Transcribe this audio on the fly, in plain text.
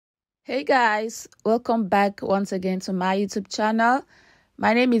Hey guys, welcome back once again to my YouTube channel.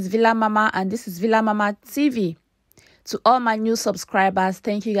 My name is Villa Mama and this is Villa Mama TV. To all my new subscribers,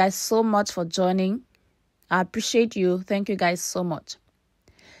 thank you guys so much for joining. I appreciate you. Thank you guys so much.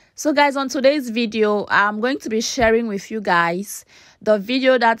 So guys, on today's video, I'm going to be sharing with you guys the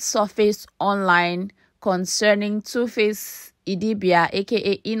video that surfaced online concerning Two-Face IDIBIA,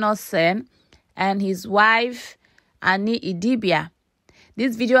 aka Innocent, and his wife, ANNI IDIBIA.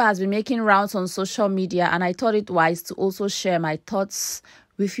 This video has been making rounds on social media and I thought it wise to also share my thoughts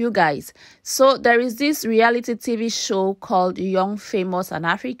with you guys. So there is this reality TV show called Young, Famous and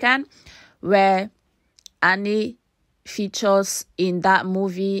African where ANNI features in that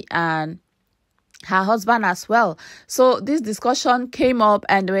movie and her husband as well. So this discussion came up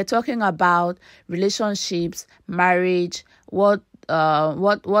and they were talking about relationships, marriage,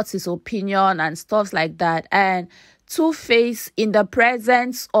 what's his opinion and stuff like that. And Two-Face, in the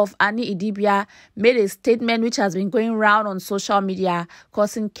presence of ANNI IDIBIA, made a statement which has been going around on social media,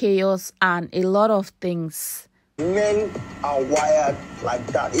 causing chaos and a lot of things. Men are wired like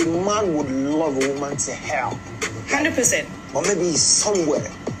that. A man would love a woman to hell. 100%. Or maybe he's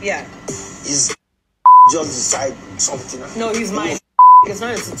somewhere. Yeah. He's just decide something. No, he's mine. It's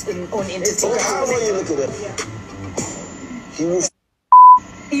not his own entity. Okay, how about you look at it? Yeah. He will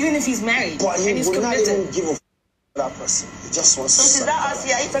Even if he's married but he and he's will not committed. even give a that person. He just wants to So is that us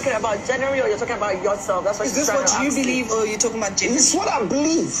here? Are you talking about generally or you're talking about yourself? That's what Is she's this trying what to you ask believe or you're talking about Jim? It's what I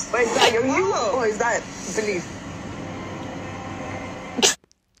believe. But is that you or is that belief?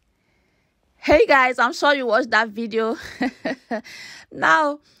 Hey guys, I'm sure you watched that video.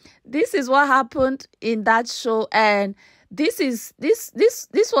 Now, this is what happened in that show, and this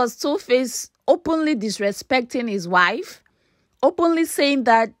was Two-Face openly disrespecting his wife, openly saying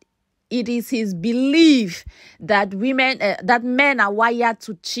that it is his belief that men are wired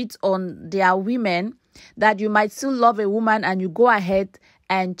to cheat on their women, that you might still love a woman and you go ahead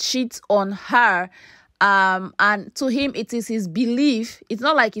and cheat on her. And to him, it is his belief. It's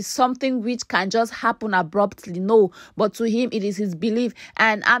not like it's something which can just happen abruptly. No, but to him, it is his belief.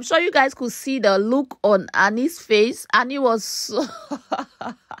 And I'm sure you guys could see the look on Annie's face. Annie was so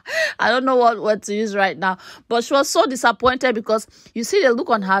I don't know what word to use right now, but she was so disappointed because you see the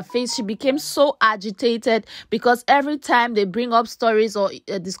look on her face. She became so agitated because every time they bring up stories or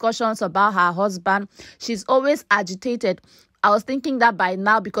discussions about her husband, she's always agitated. I was thinking that by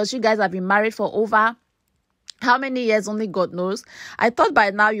now, because you guys have been married for over how many years, only God knows. I thought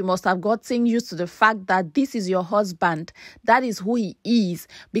by now you must have gotten used to the fact that this is your husband. That is who he is.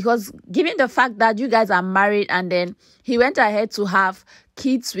 Because given the fact that you guys are married and then he went ahead to have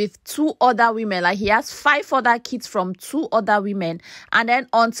kids with 2 other women. Like he has 5 other kids from 2 other women. And then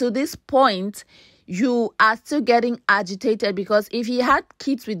until this point, you are still getting agitated because if he had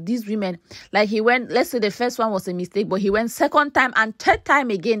kids with these women, like he went, let's say the first one was a mistake, but he went second time and third time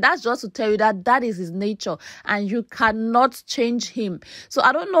again. That's just to tell you that that is his nature and you cannot change him. So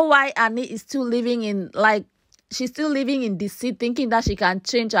I don't know why Annie is still living in, like, she's still living in deceit, thinking that she can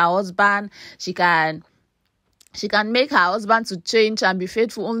change her husband. She can make her husband to change and be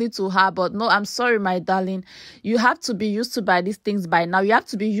faithful only to her. But no, I'm sorry, my darling. You have to be used to by these things by now. You have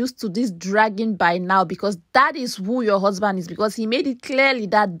to be used to this dragging by now because that is who your husband is. Because he made it clearly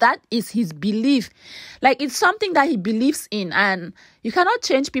that that is his belief. Like, it's something that he believes in. And you cannot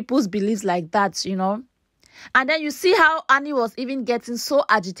change people's beliefs like that, you know. And then you see how Annie was even getting so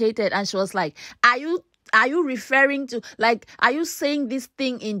agitated. And she was like, are you referring to, like, are you saying this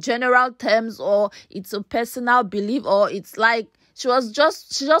thing in general terms or it's a personal belief or it's like, she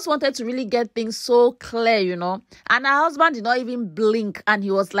just wanted to really get things so clear, you know. And her husband did not even blink and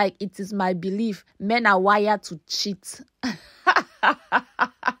he was like, it is my belief. Men are wired to cheat.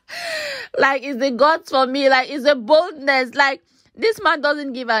 Like, it's the guts for me. Like, it's a boldness. Like, this man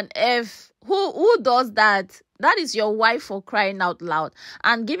doesn't give an F. Who does that? That is your wife, for crying out loud.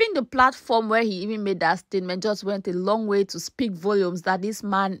 And giving the platform where he even made that statement just went a long way to speak volumes that this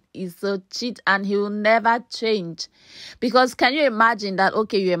man is a cheat and he will never change. Because can you imagine that,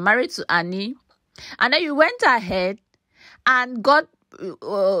 okay, you were married to Annie and then you went ahead and got,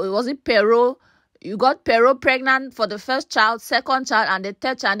 was it Pero? You got Pero pregnant for the first child, second child, and the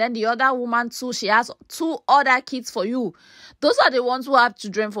third child. And then the other woman too, she has 2 other kids for you. Those are the ones who have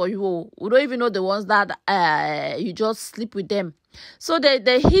children for you. We don't even know the ones that you just sleep with them. So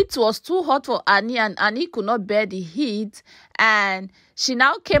the heat was too hot for Annie, and Annie could not bear the heat. And she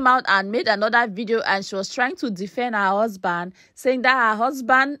now came out and made another video, and she was trying to defend her husband, saying that her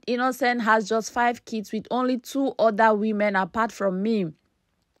husband, Innocent, has just 5 kids with only 2 other women apart from me.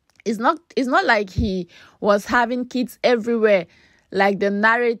 It's not like he was having kids everywhere. like the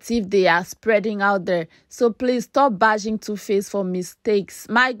narrative they are spreading out there. So please stop bashing Two-Face for mistakes.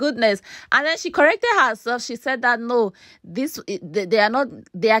 My goodness. And then she corrected herself. She said that no, they are not,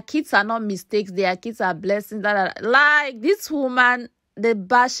 their kids are not mistakes, their kids are blessings. Like this woman, the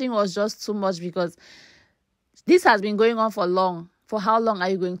bashing was just too much, because this has been going on for long. For how long are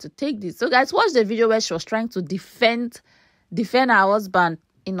you going to take this? So guys, watch the video where she was trying to defend her husband,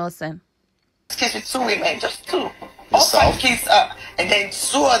 Innocent. Kids with 2 women, just 2. All 5 kids and then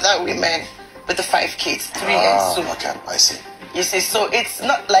 2 other women with the 5 kids, 3 and 2. Okay, I see. You see, so it's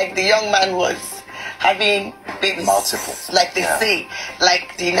not like the young man was having babies. Multiple. Like they say,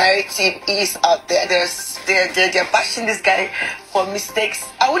 like the narrative is out there. They're bashing this guy for mistakes.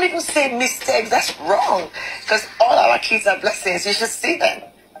 I wouldn't even say mistakes. That's wrong, because all our kids are blessings. You should see them.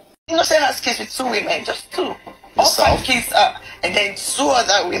 Innocent has kids with 2 women, just 2. All 5 kids and then 2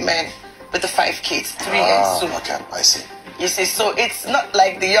 other women with the 5 kids, 3 and 2. Okay, I see. You see, so it's not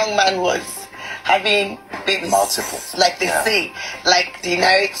like the young man was having babies. Multiple. Like they say, like the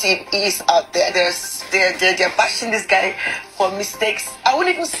narrative is out there. They're bashing this guy for mistakes. I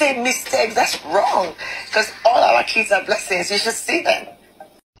wouldn't even say mistakes. That's wrong, because all our kids are blessings. You should see them.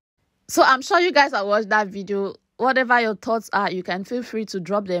 So I'm sure you guys have watched that video. Whatever your thoughts are, you can feel free to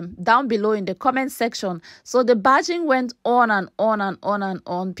drop them down below in the comment section. So the bashing went on and on and on and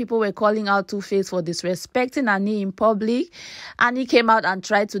on. People were calling out Two-Face for disrespecting Annie in public. Annie came out and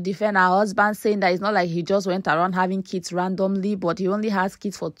tried to defend her husband, saying that it's not like he just went around having kids randomly, but he only has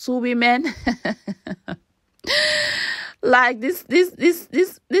kids for 2 women. Like this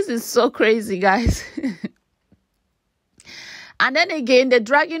is so crazy, guys. And then again, the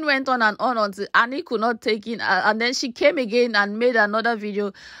dragging went on and on until Annie could not take it. And then she came again and made another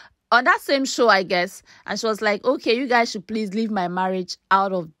video on that same show, I guess. And she was like, okay, you guys should please leave my marriage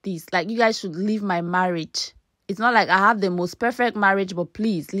out of this. Like, you guys should leave my marriage. It's not like I have the most perfect marriage, but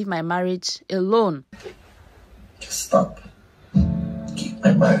please leave my marriage alone. Just stop. Give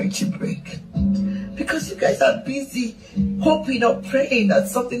my marriage a break. Because you guys are busy hoping or praying that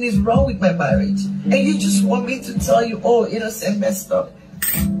something is wrong with my marriage. And you just want me to tell you, oh, Innocent messed up.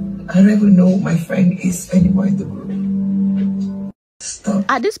 I don't even know who my friend is anymore in the group. Stop.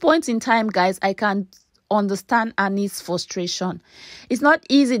 At this point in time, guys, I can understand Annie's frustration. It's not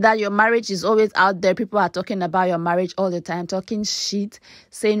easy that your marriage is always out there. People are talking about your marriage all the time, talking shit,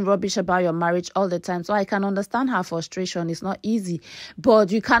 saying rubbish about your marriage all the time. So I can understand her frustration. It's not easy.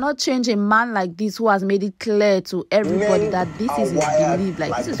 But you cannot change a man like this who has made it clear to everybody that this is his belief.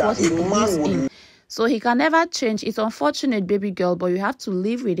 Like this is what he believes in. So he can never change. It's unfortunate, baby girl, but you have to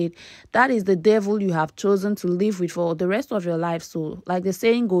live with it. That is the devil you have chosen to live with for the rest of your life. So like the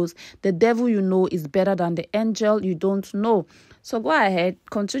saying goes, the devil you know is better than the angel you don't know. So go ahead,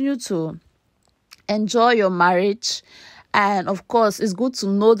 continue to enjoy your marriage. And of course, it's good to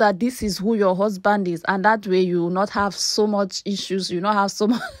know that this is who your husband is. And that way you will not have so much issues. You will not have so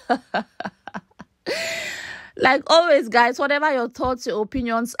much... Like always, guys, whatever your thoughts, your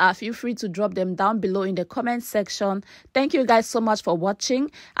opinions are, feel free to drop them down below in the comment section. Thank you guys so much for watching.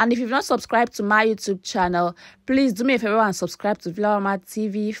 And if you've not subscribed to my YouTube channel, please do me a favor and subscribe to Villaroma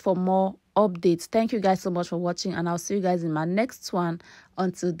TV for more updates. Thank you guys so much for watching, and I'll see you guys in my next one.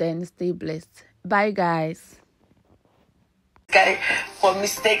 Until then, stay blessed. Bye, guys. Guy for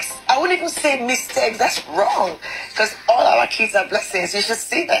mistakes. I wouldn't even say mistakes. That's wrong, because all our kids are blessings. You should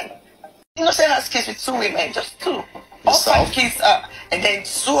see them. Innocent has kids with 2 women, just 2. All 5 kids and then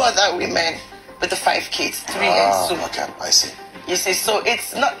 2 other women with the 5 kids, 3 and 2. Okay, I see. You see, so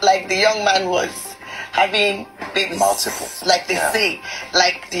it's not like the young man was having babies. Multiple. Like they say,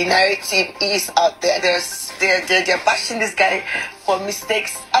 like the narrative is out there. They're bashing this guy for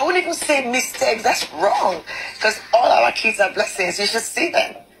mistakes. I wouldn't even say mistakes. That's wrong, because all our kids are blessings. You should see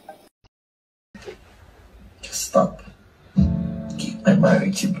them. Just stop. Give my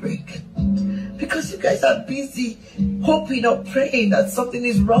marriage a break. Because you guys are busy hoping or praying that something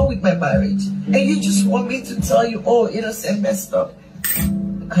is wrong with my marriage. And you just want me to tell you, oh, Innocent messed up.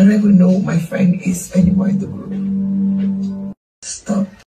 I don't even know who my friend is anymore in the group.